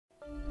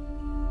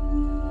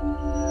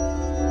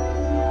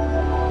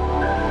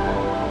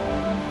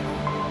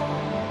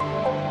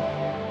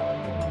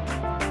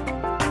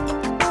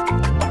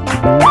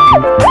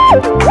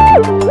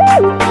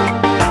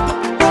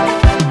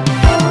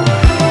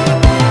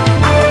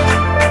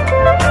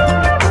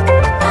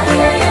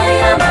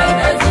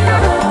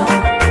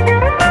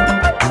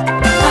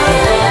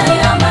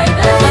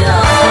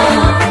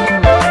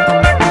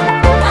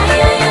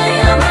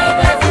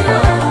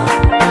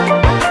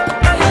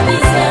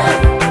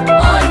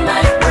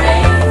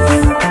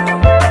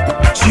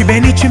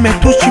me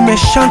touches, tu me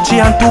chantes,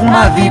 tu entoures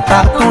ma vie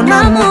par ton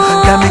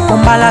amour. Dans mes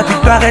combats, la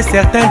victoire est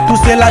certaine, tout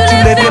cela tu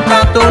le fais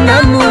par ton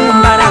amour.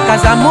 Baraka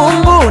za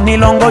Mungu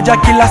nilongoja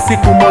kila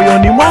siku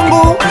moyoni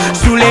mwangu,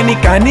 shule ni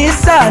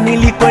kanisa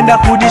nilikwenda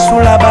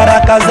kujishula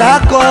baraka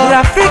zako.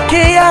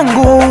 Rafiki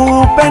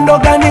yangu, upendo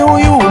gani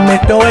huyu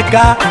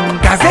umetoweka?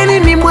 Kazeni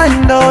ni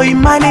mwendo,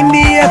 imani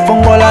ndiye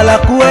fongola la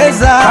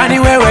kuweza. Kwani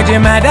wewe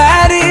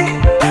jemadari,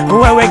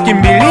 wewe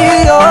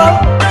kimbilio,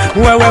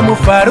 wewe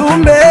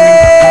mufarumbe.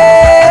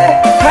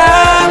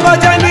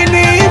 Ngoja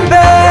ninimbe,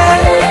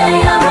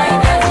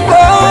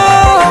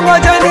 oh,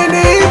 ngoja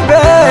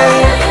ninimbe.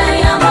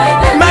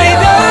 My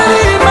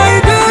daddy, my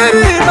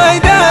daddy, my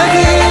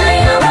daddy,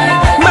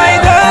 my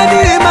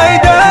daddy, my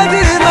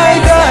daddy, my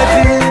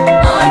daddy.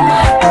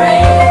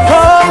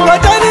 Oh,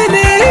 ngoja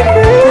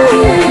ninimbe,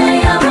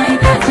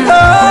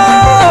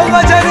 oh,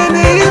 ngoja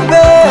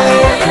ninimbe.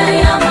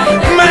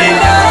 My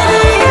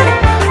daddy,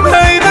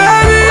 my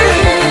daddy,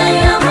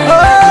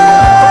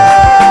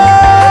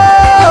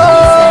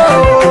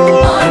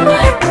 oh.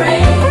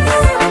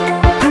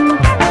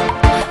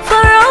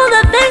 For all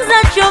the things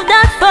that you've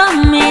done for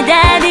me,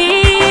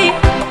 Daddy,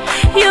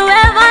 you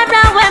have wiped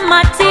away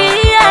my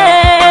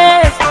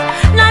tears.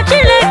 Now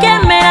chile que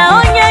me la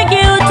onye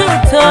you to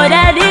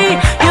Daddy,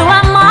 you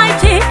are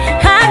mighty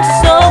and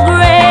so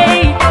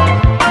great.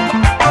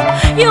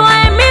 You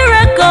are a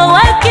miracle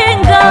working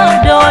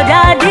God, oh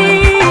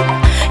Daddy.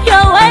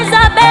 Your ways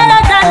are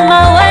better than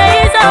my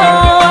ways,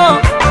 oh.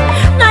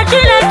 Now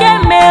chile que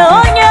me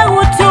onye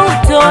you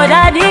to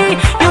Daddy,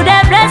 you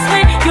dey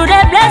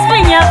bless me,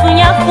 nyafu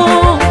nyafu.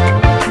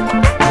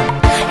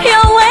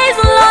 Your ways,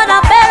 Lord,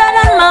 are better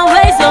than my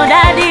ways, oh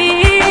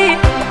Daddy.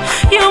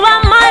 You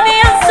are mighty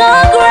and so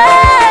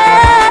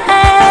great.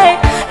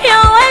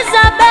 Your ways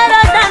are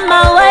better than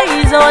my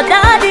ways, oh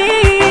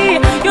Daddy.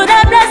 You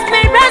dey bless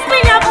me,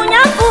 nyafu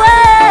nyafu.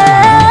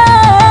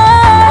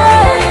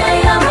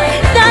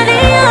 Daddy,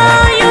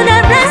 oh, you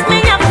dey bless me,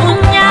 nyafu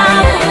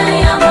nyafu.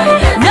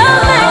 No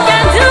man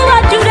can do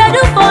what you dey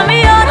do for me,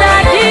 oh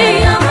Daddy.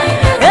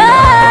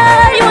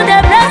 Yeah, you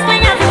dey bless me,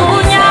 nyafu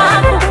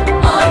nyafu.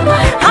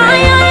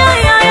 Ay, ay,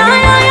 ay, ay,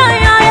 ay, ay, ay,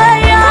 ay,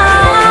 ay,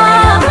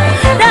 ay.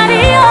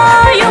 Daddy,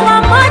 oh, you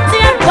are mighty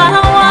and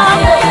powerful.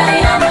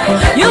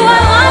 You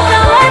are wiped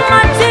away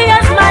my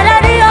tears, my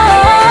Daddy, oh.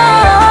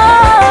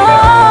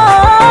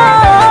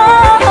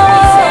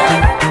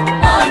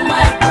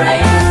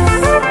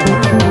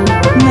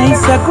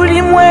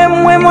 Naisakuli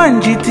mwe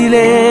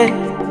mwanjitile,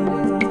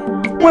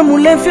 mwe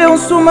mulefe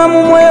usuma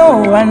mumwe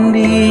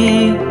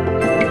owandi,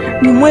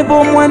 nimwe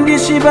bo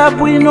mwandishi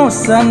babwino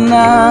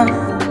sana.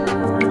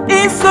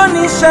 Iso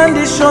ni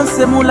shandi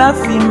shonse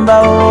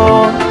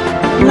mulafimbao,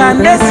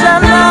 ngande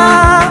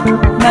sana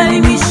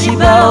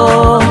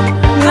nalimishibao,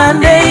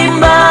 ngande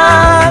imba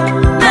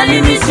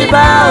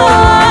nalimishibao.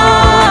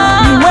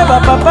 Nimwe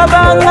bapapa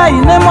banga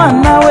ine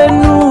mwana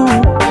wenu,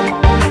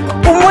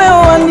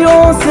 umweo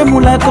wanyonse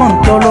mula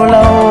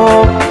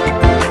kontololao.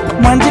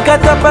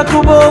 Mwanjikatapa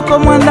kuboko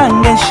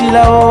mwandange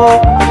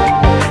nshilao.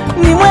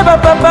 Nimwe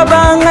bapapa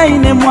banga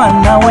ine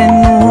mwana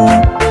wenu,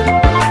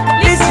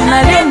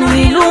 lisina lenu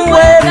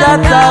nilungwe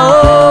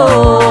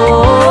tatao.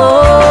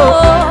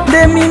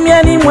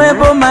 Demimia ni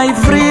mwebo my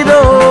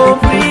freedom,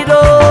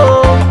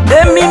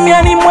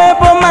 demimia ni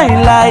mwebo my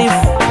life.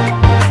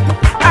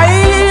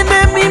 Ai,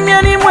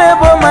 demimia ni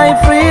mwebo my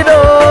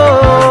freedom.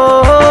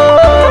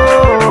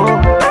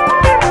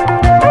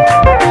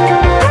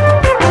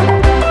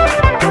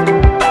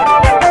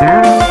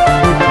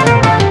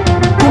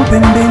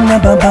 Pembena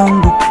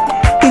babangu,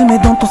 il me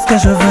donne tout ce que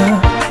je veux.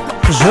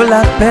 Je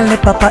l'appelle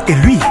papa et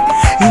lui,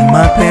 il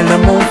m'appelle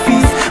mon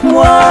fils.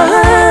 Moi,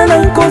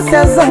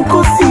 l'inconscient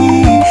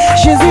Zankosi,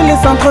 Jésus le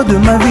centre de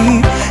ma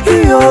vie.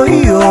 Yo,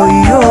 yo,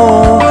 yo,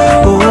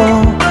 oh.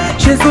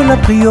 Jésus la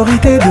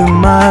priorité de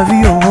ma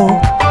vie, oh.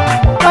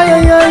 Aïe,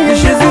 aïe, aïe,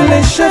 Jésus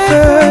le chef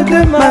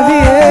de ma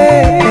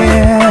vie.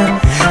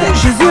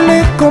 Jésus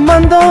le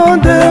commandant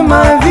de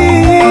ma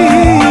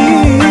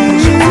vie.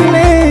 Jésus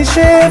le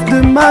chef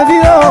de ma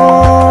vie,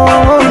 oh.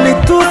 Il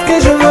est tout ce que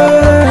je veux.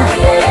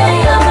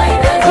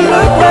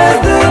 Le prince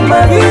de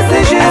ma vie,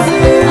 c'est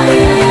Jésus.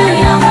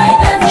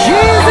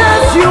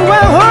 Jesus, you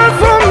are all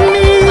for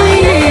me.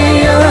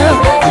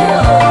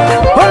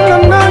 Oh no,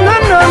 no, no,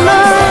 no, no,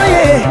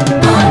 yeah.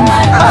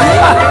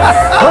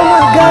 Oh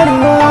my God,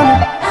 Lord.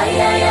 Ay,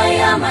 ay,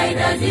 ay, my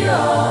daddy, oh.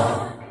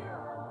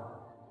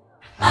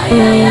 Ay,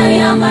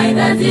 ay, ay, my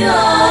daddy, oh.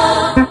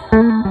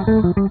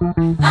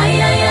 Ay,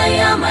 ay,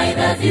 ay, my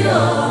daddy,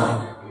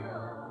 oh.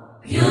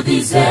 You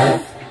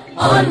deserve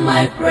all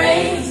my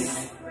praise.